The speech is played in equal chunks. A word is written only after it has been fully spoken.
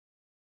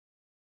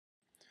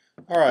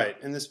Alright,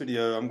 in this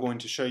video I'm going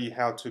to show you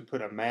how to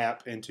put a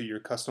map into your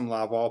custom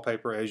live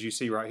wallpaper as you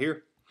see right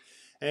here.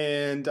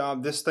 And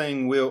this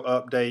thing will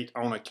update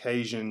on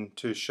occasion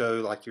to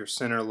show like your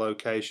center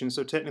location.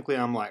 So technically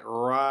I'm like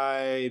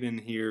right in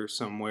here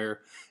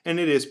somewhere, and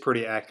it is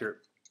pretty accurate.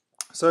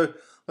 So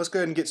let's go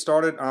ahead and get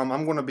started.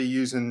 I'm going to be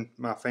using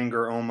my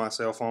finger on my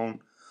cell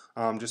phone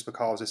just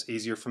because it's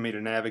easier for me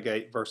to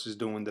navigate versus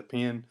doing the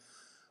pen.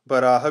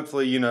 But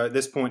hopefully, you know, at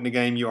this point in the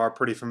game, you are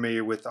pretty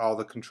familiar with all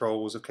the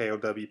controls of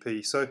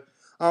KLWP. So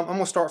I'm going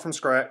to start from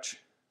scratch,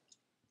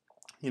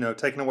 you know,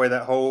 taking away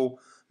that whole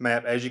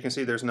map. As you can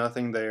see, there's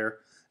nothing there.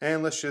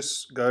 And let's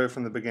just go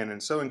from the beginning.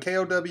 So in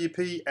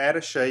KLWP, add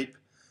a shape.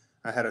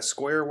 I had a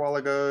square a while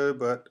ago,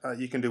 but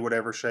you can do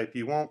whatever shape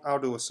you want. I'll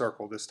do a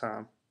circle this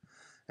time.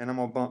 And I'm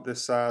going to bump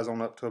this size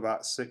on up to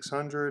about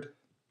 600.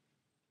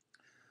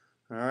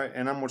 All right,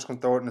 and I'm just going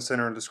to throw it in the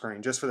center of the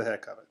screen just for the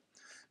heck of it.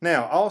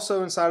 Now,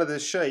 also inside of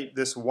this shape,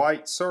 this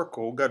white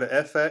circle, go to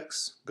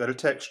FX, go to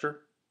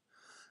Texture,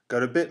 go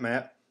to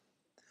Bitmap,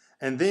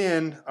 and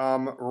then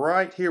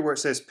right here where it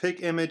says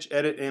Pick Image,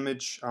 Edit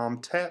Image,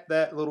 tap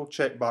that little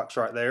checkbox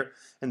right there.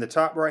 In the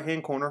top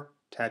right-hand corner,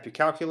 tap your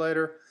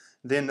calculator.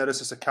 Then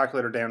notice it's a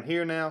calculator down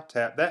here now.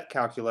 Tap that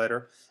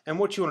calculator. And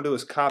what you want to do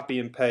is copy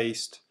and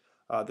paste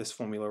this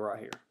formula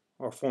right here,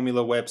 or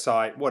formula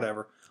website,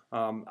 whatever.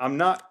 I'm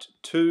not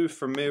too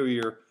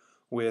familiar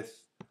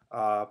with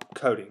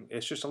coding.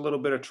 It's just a little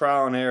bit of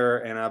trial and error,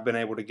 and I've been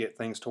able to get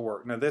things to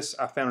work. Now this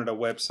I found at a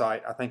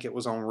website. I think it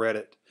was on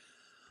Reddit.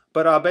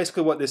 But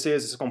basically what this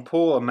is, it's going to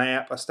pull a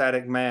map, a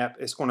static map.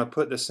 It's going to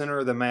put the center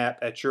of the map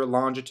at your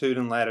longitude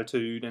and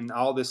latitude, and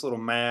all this little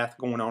math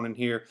going on in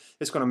here.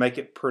 It's going to make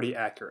it pretty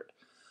accurate.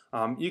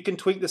 You can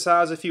tweak the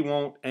size if you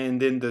want,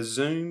 and then the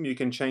zoom, you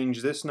can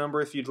change this number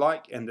if you'd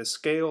like, and the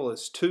scale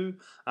is 2.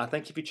 I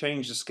think if you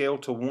change the scale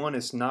to 1,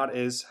 it's not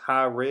as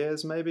high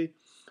res maybe.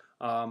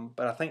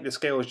 But I think the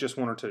scale is just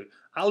 1 or 2.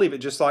 I'll leave it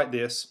just like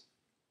this.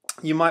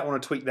 You might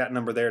want to tweak that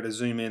number there to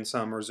zoom in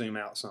some or zoom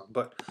out some,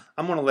 but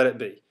I'm going to let it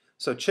be.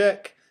 So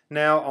check.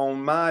 Now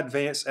on my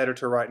advanced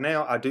editor right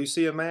now, I do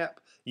see a map.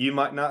 You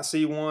might not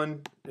see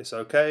one. It's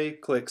okay.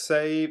 Click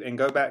Save and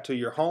go back to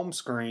your home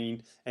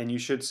screen, and you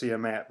should see a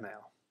map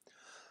now.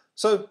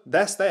 So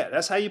that's that.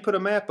 That's how you put a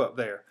map up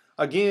there.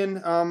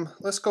 Again,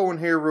 let's go in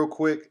here real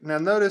quick. Now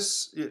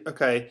notice,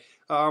 okay,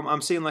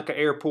 I'm seeing like an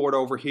airport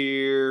over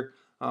here.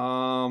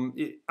 I'm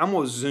going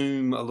to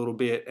zoom a little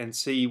bit and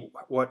see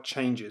what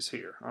changes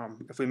here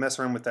if we mess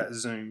around with that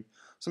zoom.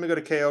 So let me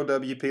go to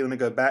KLWP, let me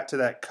go back to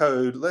that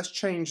code. Let's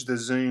change the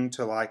zoom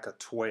to like a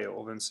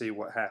 12 and see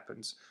what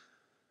happens.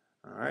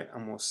 Alright,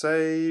 I'm going to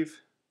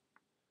save.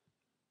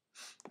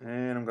 And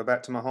I'm going to go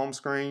back to my home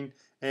screen.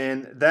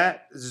 And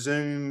that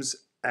zooms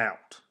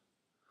out.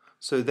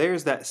 So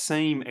there's that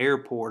same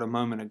airport a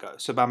moment ago.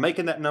 So by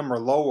making that number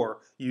lower,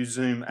 you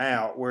zoom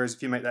out, whereas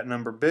if you make that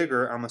number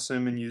bigger, I'm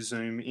assuming you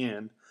zoom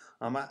in.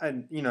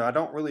 I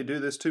don't really do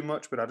this too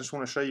much, but I just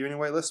want to show you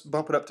anyway. Let's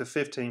bump it up to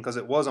 15 because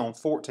it was on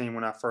 14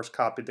 when I first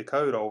copied the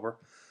code over.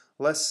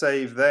 Let's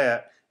save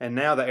that, and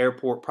now the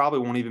airport probably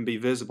won't even be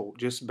visible,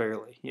 just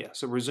barely. Yeah,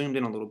 so we're zoomed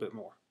in a little bit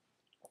more.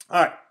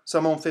 All right, so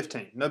I'm on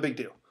 15, no big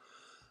deal.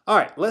 All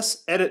right,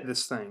 let's edit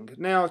this thing.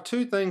 Now,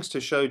 2 things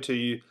to show to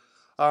you.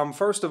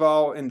 First of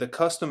all, in the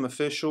custom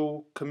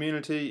official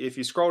community, if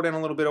you scroll down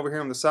a little bit over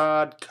here on the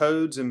side,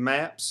 codes and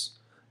maps,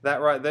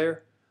 that right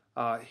there,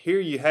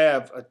 here you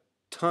have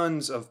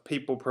tons of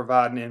people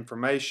providing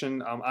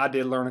information. I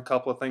did learn a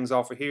couple of things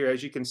off of here.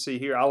 As you can see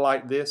here, I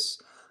like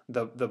this,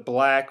 the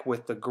black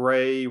with the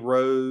gray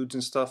roads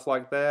and stuff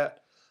like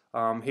that.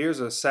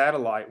 Here's a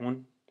satellite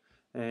one,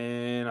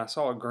 and I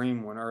saw a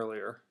green one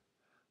earlier.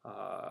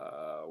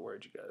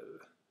 Where'd you go?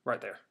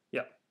 Right there.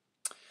 Yep.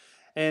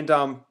 And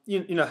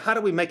you know, how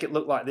do we make it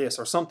look like this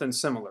or something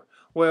similar?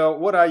 Well,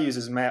 what I use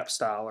is Map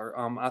Styler.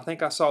 I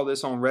think I saw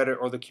this on Reddit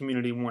or the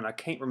community one. I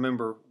can't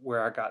remember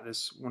where I got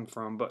this one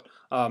from, but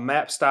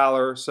Map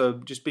Styler. So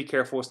just be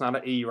careful, it's not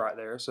an E right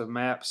there. So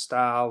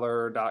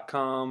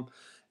mapstyler.com.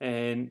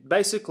 And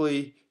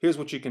basically, here's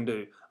what you can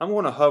do. I'm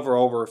going to hover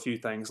over a few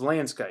things.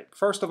 Landscape.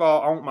 First of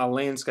all, I want my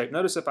landscape.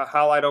 Notice if I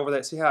highlight over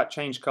that, see how it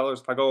changed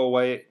colors? If I go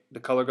away, the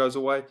color goes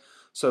away.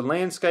 So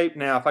landscape,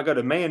 now if I go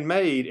to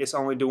man-made, it's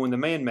only doing the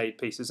man-made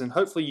pieces, and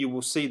hopefully you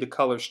will see the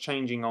colors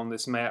changing on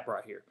this map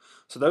right here.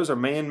 So those are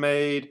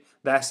man-made,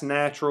 that's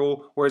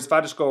natural, whereas if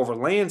I just go over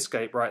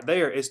landscape right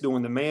there, it's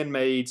doing the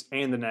man-mades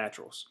and the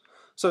naturals.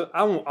 So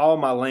I want all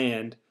my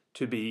land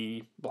to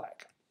be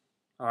black.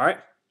 All right.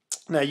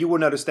 Now you will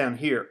notice down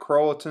here,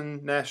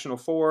 Crowellton National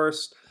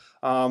Forest,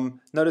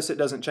 notice it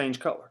doesn't change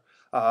color.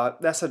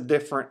 That's a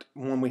different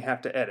one we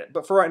have to edit.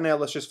 But for right now,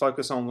 let's just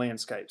focus on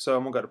landscape. So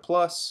I'm going to go to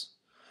plus.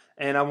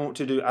 And I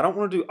don't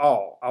want to do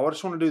all. I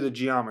just want to do the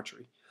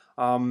geometry.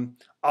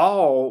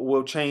 All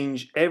will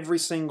change every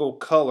single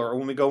color.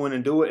 When we go in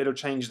and do it, it'll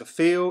change the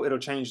fill, it'll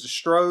change the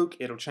stroke,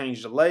 it'll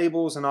change the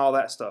labels and all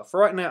that stuff. For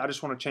right now, I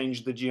just want to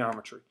change the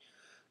geometry.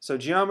 So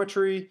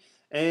geometry,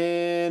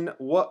 and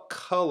what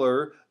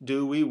color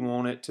do we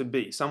want it to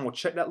be? So I'm going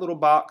to check that little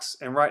box,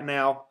 and right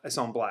now it's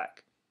on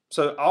black.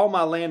 So all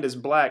my land is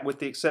black with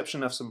the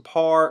exception of some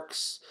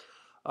parks.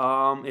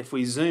 If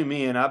we zoom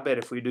in, I bet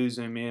if we do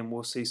zoom in,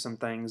 we'll see some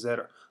things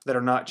that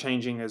are not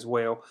changing as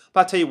well.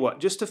 But I tell you what,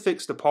 just to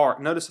fix the park,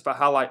 notice if I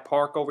highlight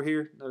park over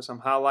here, notice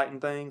I'm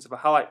highlighting things. If I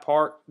highlight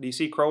park, do you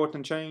see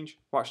Croatan change?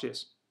 Watch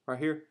this, right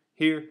here,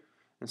 here,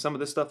 and some of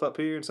this stuff up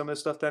here, and some of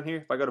this stuff down here.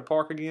 If I go to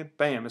park again,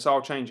 bam, it's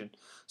all changing.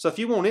 So if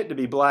you want it to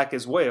be black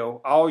as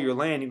well, all your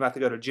land, you have to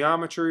go to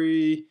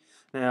geometry.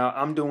 Now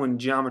I'm doing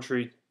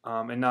geometry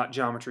and not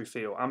geometry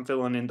fill. I'm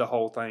filling in the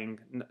whole thing,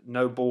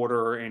 no border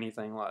or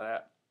anything like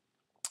that.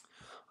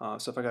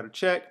 So if I go to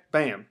check,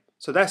 bam.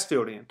 So that's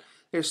filled in.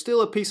 There's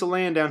still a piece of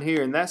land down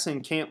here, and that's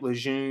in Camp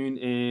Lejeune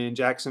in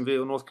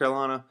Jacksonville, North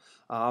Carolina.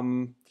 What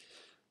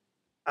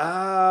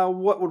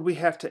would we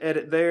have to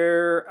edit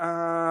there?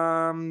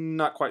 I'm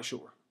not quite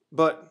sure,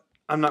 but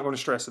I'm not going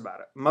to stress about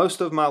it.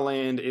 Most of my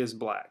land is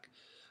black.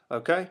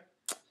 Okay?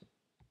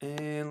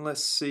 And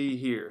let's see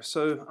here.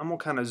 So I'm going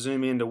to kind of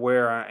zoom into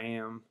where I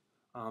am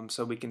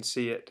so we can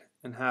see it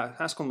and how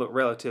it's going to look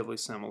relatively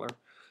similar.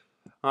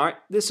 Alright,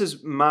 this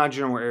is my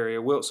general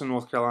area, Wilson,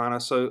 North Carolina.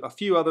 So a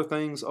few other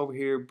things over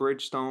here,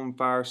 Bridgestone,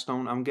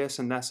 Firestone. I'm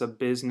guessing that's a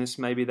business.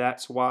 Maybe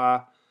that's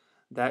why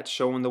that's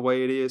showing the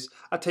way it is.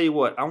 I tell you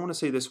what, I want to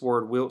see this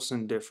word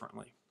Wilson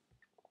differently.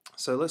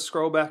 So let's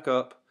scroll back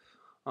up.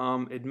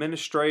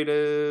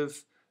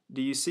 Administrative.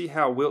 Do you see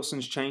how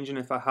Wilson's changing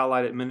if I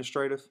highlight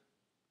administrative?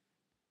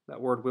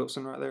 That word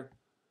Wilson right there.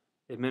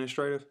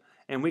 Administrative.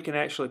 And we can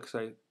actually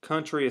say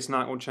country, it's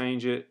not going to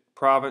change it.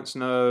 Province,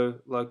 no.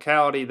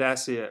 Locality,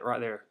 that's it right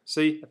there.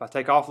 See, if I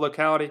take off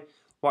locality,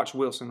 watch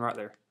Wilson right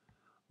there.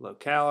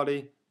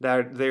 Locality,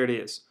 there it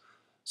is.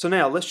 So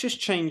now let's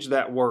just change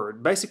that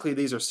word. Basically,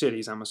 these are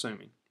cities, I'm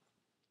assuming.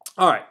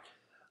 All right,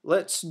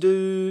 let's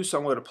do, so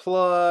I'm going to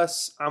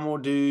plus, I'm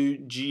going to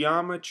do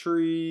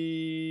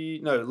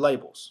geometry, no,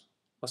 labels.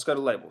 Let's go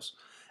to labels.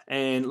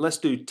 And let's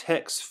do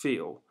text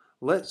fill.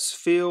 Let's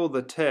fill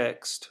the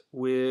text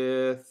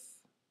with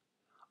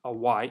a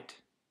white.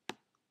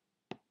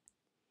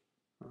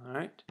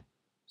 Alright,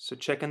 so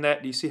checking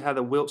that, do you see how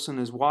the Wilson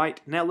is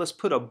white? Now let's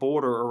put a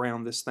border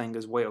around this thing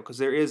as well, because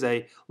there is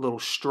a little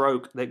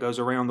stroke that goes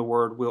around the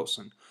word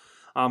Wilson.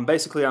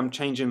 Basically, I'm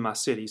changing my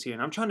cities here,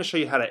 and I'm trying to show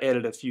you how to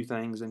edit a few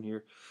things in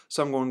here.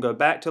 So I'm going to go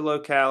back to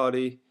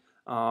locality.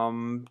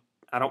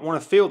 I don't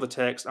want to fill the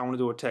text, I want to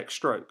do a text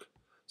stroke.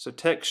 So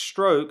text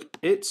stroke,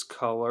 its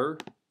color,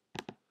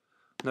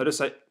 notice,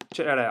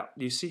 check that out.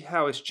 Do you see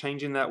how it's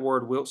changing that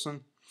word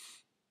Wilson?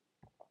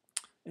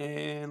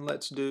 And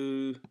let's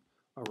do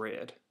a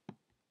red.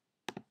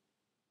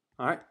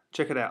 Alright,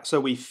 check it out. So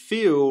we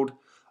filled,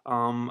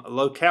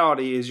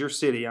 locality is your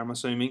city, I'm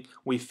assuming.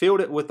 We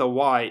filled it with a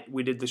white.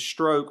 We did the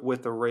stroke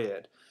with a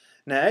red.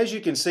 Now, as you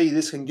can see,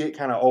 this can get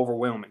kind of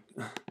overwhelming.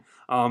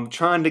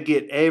 Trying to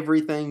get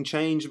everything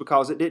changed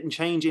because it didn't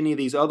change any of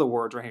these other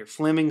words right here.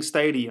 Fleming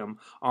Stadium,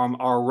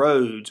 our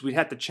roads. We'd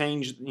have to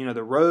change,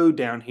 the road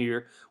down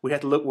here. We'd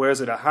have to look, where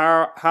is it, a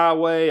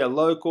highway, a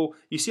local.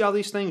 You see all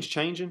these things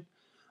changing?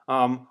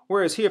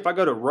 Whereas here, if I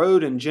go to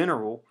road in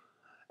general,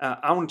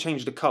 I want to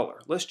change the color.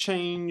 Let's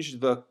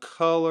change the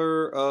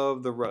color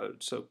of the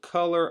road. So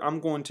color, I'm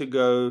going to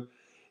go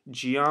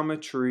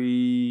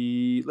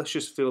geometry. Let's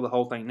just fill the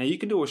whole thing. Now you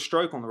can do a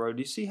stroke on the road.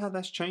 Do you see how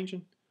that's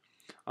changing?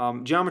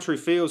 Geometry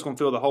fill is going to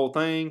fill the whole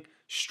thing.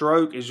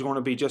 Stroke is going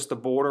to be just the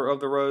border of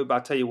the road. But I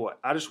tell you what,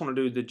 I just want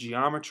to do the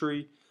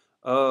geometry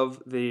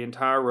of the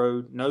entire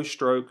road. No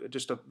stroke,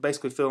 just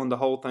basically filling the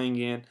whole thing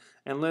in.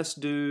 And let's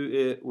do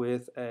it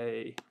with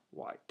a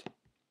white.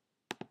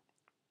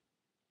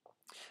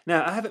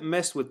 Now, I haven't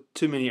messed with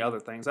too many other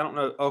things. I don't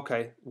know.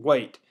 Okay,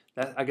 weight.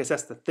 I guess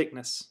that's the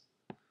thickness.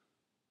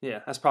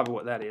 Yeah, that's probably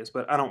what that is.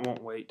 But I don't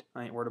want weight.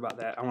 I ain't worried about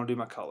that. I want to do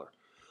my color.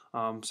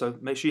 So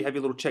make sure you have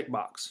your little check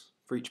box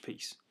for each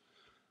piece.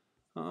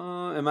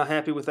 Am I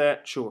happy with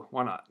that? Sure,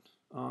 why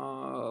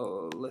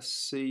not? Let's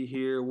see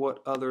here.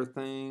 What other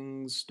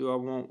things do I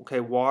want?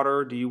 Okay,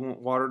 water. Do you want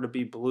water to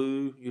be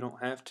blue? You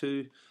don't have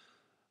to.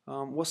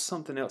 What's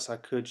something else I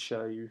could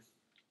show you?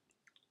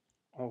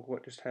 Oh,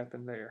 what just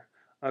happened there?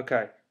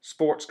 Okay,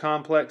 sports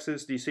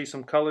complexes. Do you see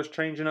some colors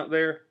changing up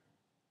there?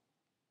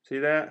 See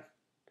that?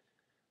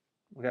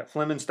 We got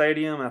Fleming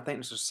Stadium, and I think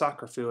there's a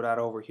soccer field out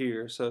over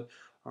here. So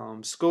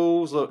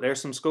schools, look,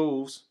 there's some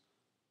schools.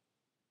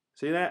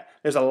 See that?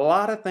 There's a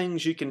lot of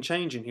things you can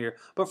change in here,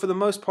 but for the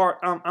most part,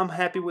 I'm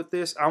happy with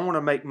this. I want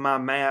to make my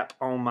map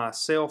on my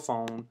cell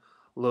phone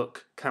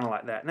look kind of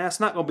like that. Now,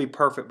 it's not going to be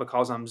perfect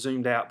because I'm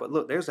zoomed out, but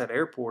look, there's that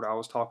airport I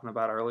was talking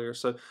about earlier.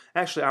 So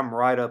actually, I'm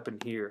right up in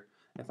here.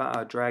 If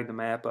I drag the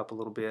map up a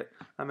little bit,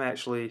 I'm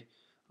actually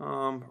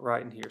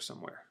right in here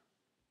somewhere.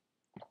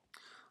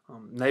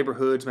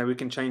 Neighborhoods, maybe we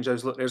can change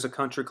those. Look, there's a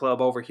country club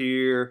over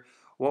here.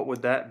 What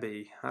would that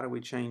be? How do we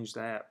change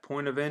that?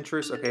 Point of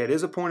interest. Okay, it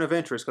is a point of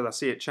interest because I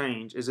see it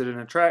change. Is it an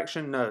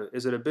attraction? No.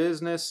 Is it a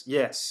business?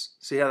 Yes.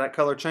 See how that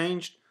color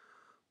changed?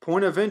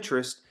 Point of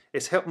interest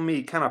is helping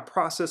me kind of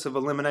process of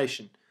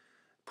elimination.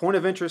 Point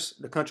of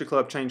interest, the country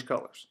club changed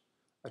colors.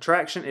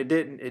 Attraction, it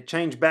didn't. It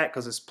changed back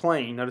because it's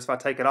plain. Notice if I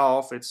take it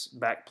off, it's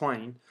back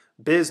plain.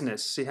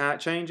 business. See how it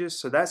changes?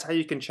 So that's how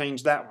you can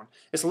change that one.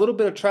 It's a little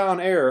bit of trial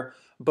and error,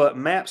 but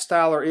Map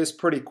Styler is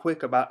pretty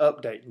quick about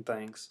updating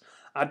things.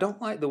 I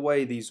don't like the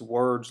way these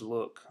words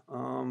look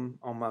on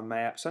my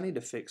maps. I need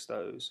to fix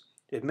those.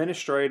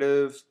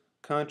 Administrative,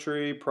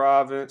 country,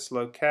 province,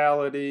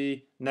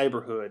 locality,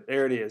 neighborhood.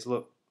 There it is.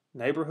 Look,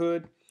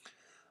 neighborhood.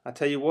 I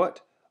tell you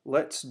what,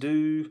 let's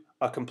do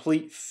a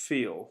complete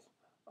fill.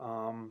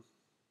 I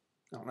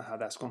don't know how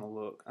that's going to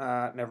look.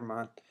 Never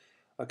mind.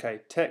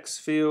 Okay,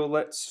 text fill.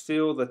 Let's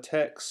fill the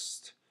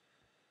text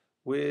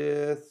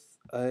with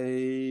a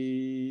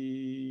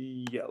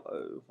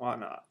yellow. Why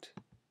not?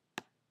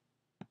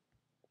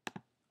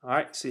 All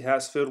right, see how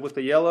it's filled with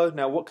the yellow?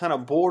 Now, what kind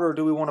of border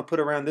do we want to put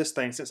around this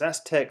thing? Since that's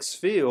text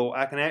fill,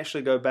 I can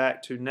actually go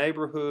back to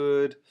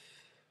neighborhood,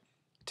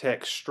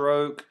 text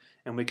stroke,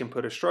 and we can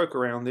put a stroke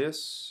around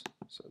this.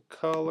 So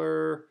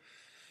color,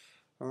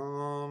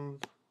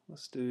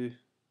 let's do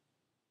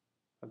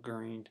a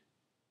green.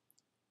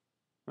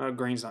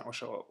 Green's not going to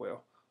show up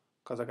well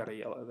because I got a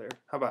yellow there.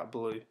 How about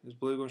blue? Is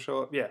blue going to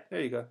show up? Yeah,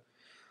 there you go.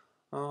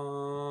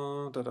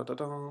 Now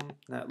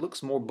it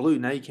looks more blue.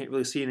 Now you can't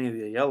really see any of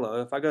the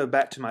yellow. If I go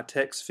back to my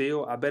text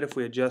fill, I bet if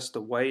we adjust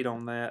the weight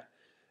on that,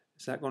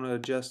 is that going to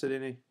adjust it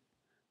any?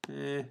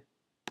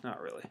 Not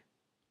really.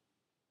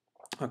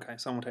 Okay,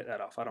 so I'm going to take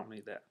that off. I don't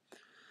need that.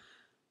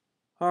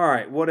 All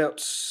right, what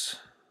else?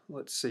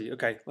 Let's see.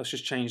 Okay, let's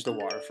just change the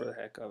water for the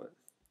heck of it.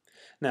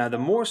 Now, the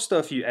more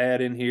stuff you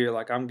add in here,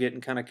 like I'm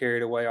getting kind of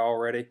carried away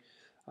already,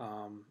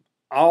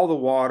 all the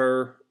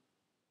water,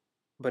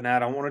 but now I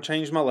don't want to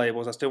change my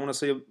labels. I still want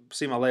to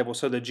see my labels.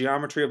 So the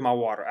geometry of my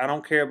water. I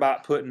don't care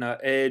about putting an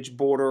edge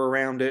border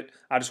around it.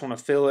 I just want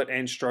to fill it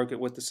and stroke it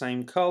with the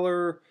same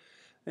color.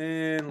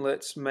 And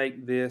let's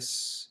make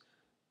this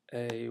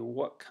a,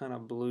 what kind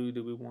of blue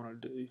do we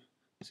want to do?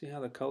 See how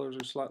the colors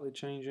are slightly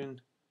changing?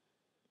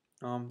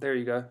 There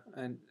you go.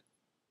 And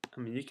I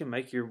mean, you can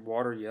make your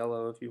water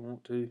yellow if you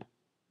want to.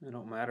 It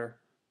don't matter.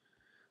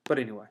 But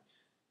anyway,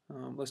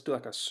 let's do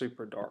like a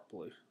super dark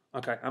blue.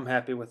 Okay, I'm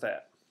happy with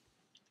that.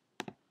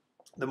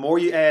 The more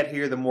you add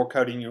here, the more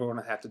coding you're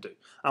going to have to do.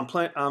 I'm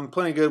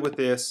plenty good with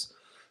this.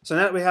 So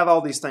now that we have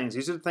all these things,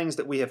 these are the things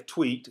that we have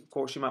tweaked. Of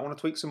course, you might want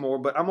to tweak some more,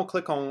 but I'm going to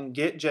click on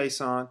Get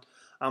JSON.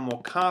 I'm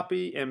going to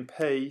copy and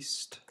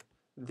paste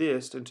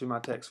this into my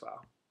text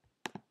file.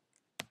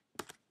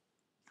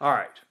 All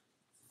right.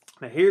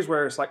 Now here's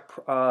where it's like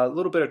a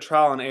little bit of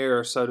trial and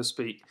error, so to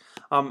speak.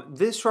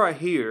 This right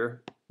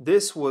here,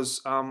 this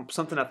was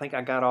something I think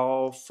I got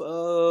off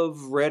of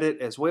Reddit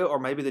as well, or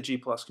maybe the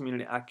G+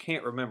 community. I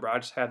can't remember. I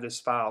just have this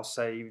file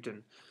saved.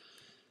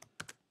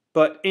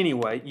 But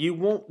anyway, you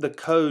want the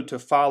code to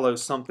follow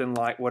something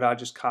like what I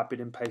just copied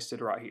and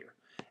pasted right here.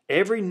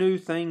 Every new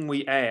thing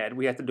we add,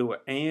 we have to do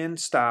it and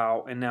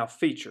style and now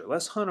feature.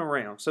 Let's hunt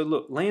around. So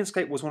look,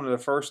 landscape was one of the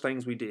first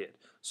things we did.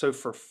 So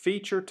for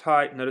feature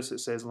type, notice it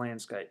says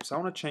landscape. So I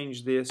want to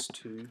change this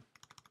to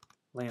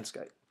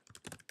landscape.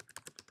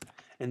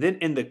 And then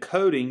in the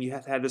coding, you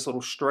have to have this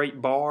little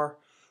straight bar.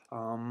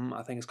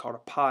 I think it's called a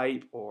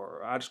pipe,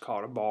 or I just call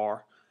it a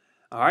bar.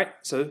 All right,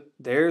 so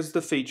there's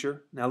the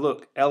feature. Now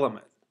look,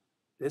 element.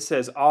 This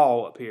says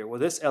all up here. Well,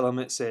 this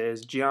element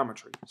says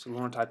geometry. So we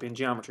want to type in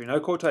geometry. No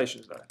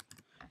quotations though.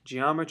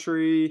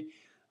 Geometry,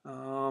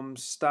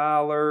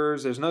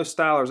 stylers. There's no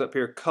stylers up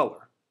here.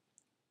 Color.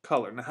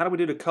 Color. Now, how do we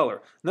do the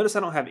color? Notice I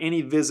don't have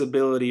any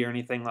visibility or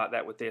anything like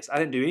that with this. I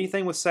didn't do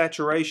anything with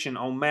saturation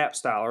on Map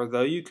Styler,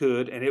 though you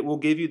could, and it will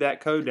give you that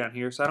code down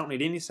here. So I don't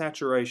need any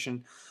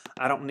saturation.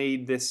 I don't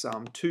need this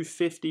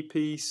 250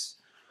 piece.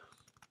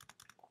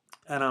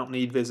 I don't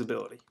need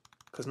visibility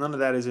because none of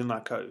that is in my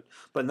code.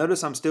 But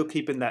notice I'm still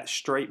keeping that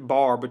straight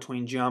bar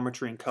between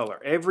geometry and color.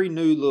 Every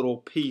new little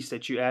piece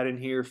that you add in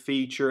here,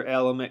 feature,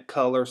 element,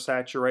 color,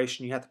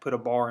 saturation, you have to put a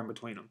bar in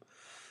between them.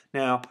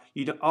 Now,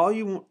 all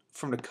you want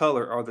from the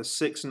color are the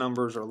 6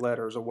 numbers or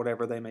letters or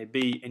whatever they may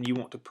be, and you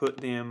want to put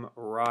them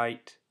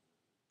right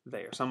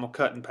there. So I'm going to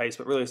cut and paste,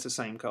 but really it's the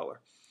same color.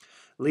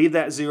 Leave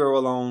that 0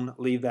 alone,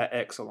 leave that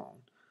X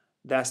alone.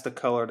 That's the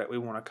color that we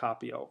want to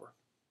copy over.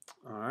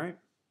 All right.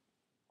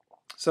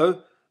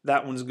 So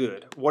that one's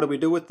good. What do we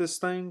do with this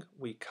thing?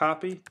 We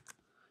copy,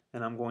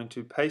 and I'm going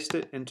to paste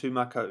it into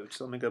my code.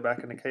 So let me go back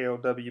into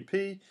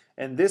KLWP,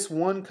 and this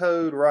one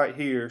code right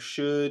here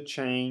should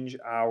change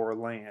our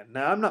land.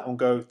 Now I'm not going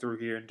to go through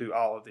here and do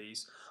all of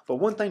these, but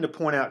one thing to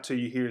point out to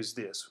you here is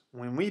this.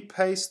 When we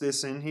paste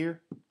this in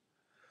here,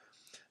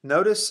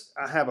 notice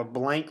I have a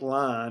blank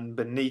line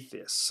beneath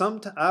this.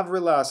 I've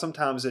realized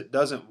sometimes it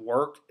doesn't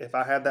work if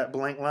I have that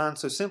blank line,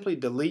 so simply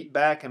delete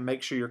back and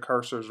make sure your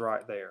cursor is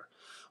right there.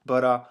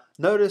 But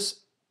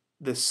notice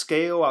the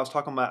scale, I was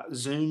talking about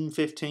zoom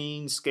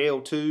 15,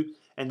 scale 2,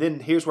 and then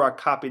here's where I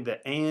copied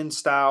the and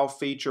style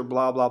feature,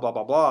 blah, blah, blah,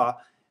 blah, blah.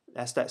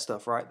 That's that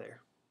stuff right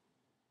there.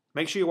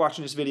 Make sure you're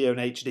watching this video in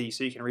HD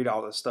so you can read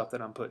all the stuff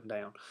that I'm putting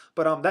down.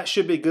 But that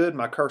should be good.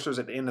 My cursor's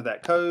at the end of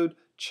that code.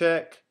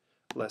 Check.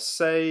 Let's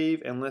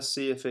save, and let's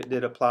see if it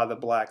did apply the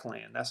black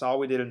land. That's all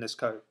we did in this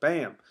code.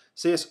 Bam.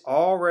 See, it's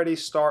already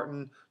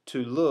starting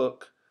to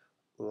look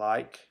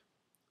like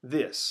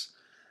this.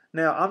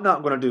 Now, I'm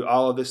not going to do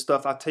all of this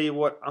stuff. I tell you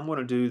what, I'm going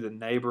to do the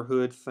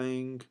neighborhood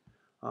thing.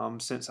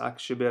 Since I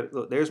should be able to,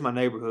 look, there's my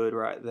neighborhood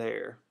right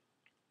there.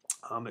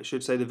 It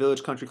should say the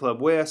Village Country Club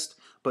West,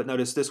 but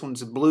notice this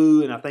one's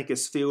blue and I think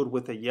it's filled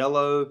with a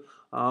yellow.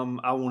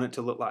 I want it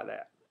to look like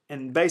that.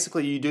 And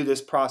basically you do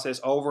this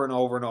process over and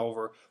over and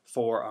over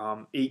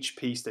for each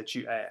piece that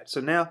you add.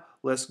 So now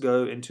let's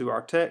go into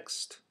our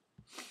text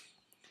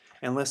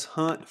and let's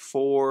hunt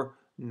for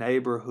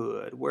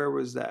neighborhood. Where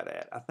was that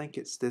at? I think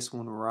it's this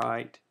one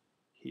right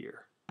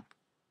here.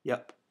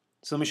 Yep.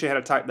 So let me show you how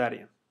to type that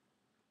in.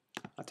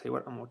 I'll tell you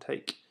what, I'm going to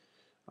take,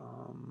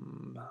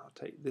 I'll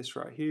take this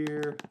right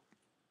here,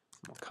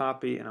 I'm going to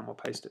copy, and I'm going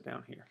to paste it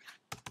down here.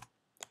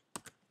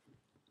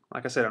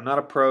 Like I said, I'm not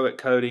a pro at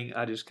coding.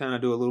 I just kind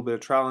of do a little bit of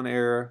trial and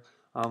error,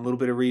 a little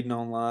bit of reading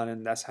online,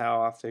 and that's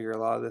how I figure a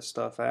lot of this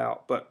stuff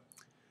out. But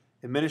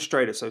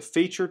administrative, so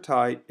feature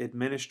type,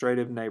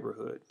 administrative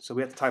neighborhood. So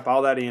we have to type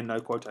all that in, no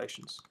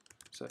quotations.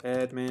 So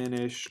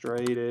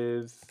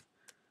administrative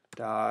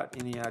dot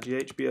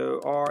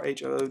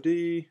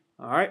NEIGHBORHOOD.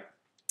 All right.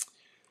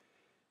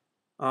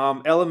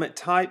 Element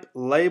type,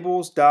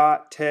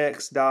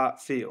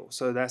 labels.text.fill.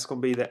 So that's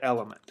going to be the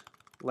element.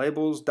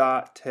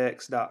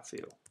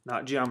 Labels.text.fill,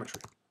 not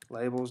geometry.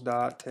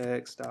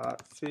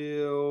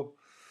 Labels.text.fill.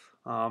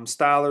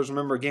 Stylers,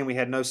 remember again, we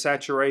had no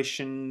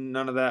saturation,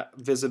 none of that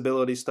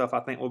visibility stuff.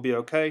 I think will be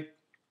okay.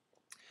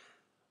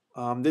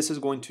 This is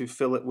going to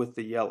fill it with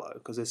the yellow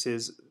because this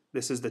is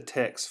the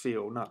text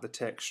field, not the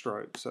text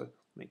stroke. So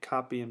let me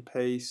copy and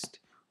paste.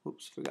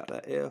 Oops, forgot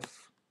that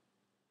F.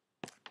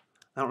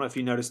 I don't know if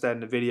you noticed that in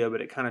the video,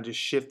 but it kind of just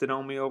shifted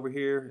on me over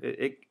here.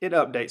 It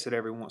updates it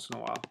every once in a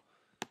while.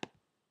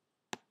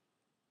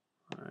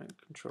 All right,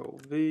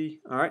 Control V.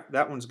 All right,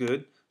 that one's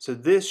good. So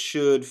this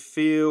should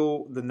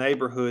fill the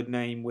neighborhood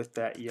name with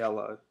that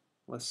yellow.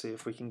 Let's see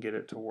if we can get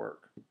it to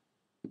work.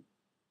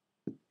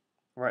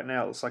 Right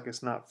now it looks like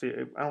it's not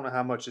fit. I don't know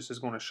how much this is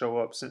going to show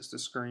up since the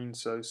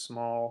screen's so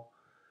small,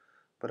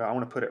 but I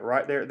want to put it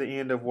right there at the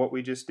end of what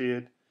we just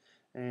did.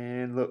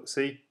 And look,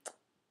 see?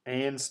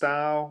 And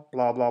style,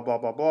 blah, blah, blah,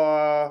 blah,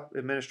 blah.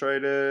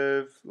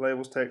 Administrative,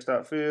 labels,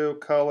 text.fill,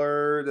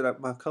 color. Did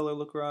my color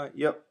look right?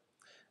 Yep.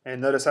 And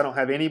notice I don't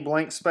have any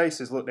blank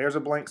spaces. Look, there's a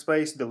blank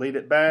space. Delete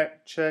it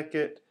back, check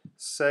it,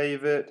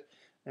 save it,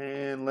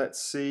 and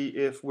let's see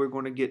if we're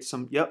going to get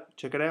some. Yep,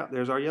 check it out.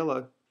 There's our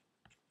yellow.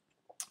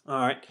 All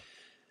right.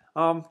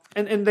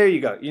 And there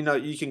you go. You know,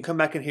 you can come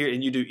back in here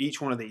and you do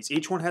each one of these.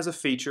 Each one has a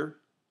feature.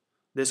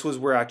 This was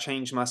where I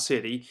changed my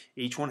city.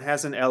 Each one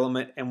has an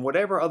element, and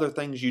whatever other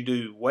things you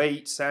do,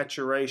 weight,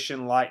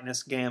 saturation,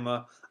 lightness,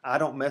 gamma, I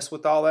don't mess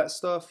with all that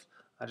stuff.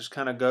 I just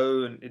kind of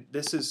go, and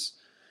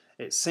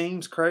it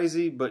seems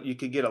crazy, but you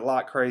could get a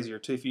lot crazier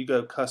too if you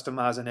go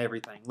customizing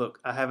everything.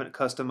 Look, I haven't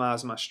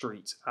customized my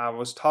streets. I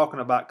was talking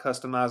about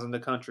customizing the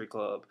country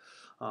club.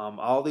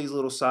 All these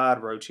little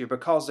side roads here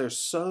because there's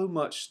so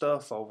much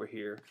stuff over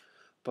here.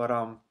 But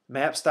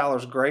Map Styler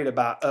is great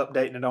about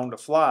updating it on the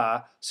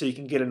fly so you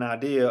can get an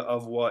idea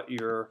of what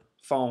your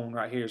phone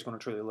right here is going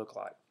to truly look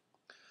like.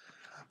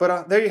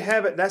 But there you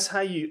have it. That's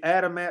how you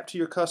add a map to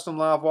your custom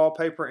live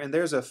wallpaper. And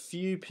there's a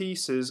few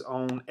pieces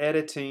on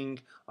editing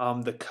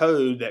the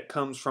code that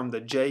comes from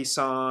the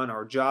JSON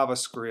or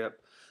JavaScript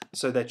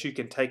so that you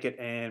can take it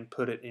and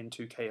put it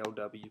into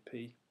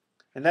KLWP.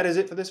 And that is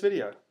it for this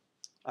video.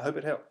 I hope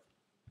it helped.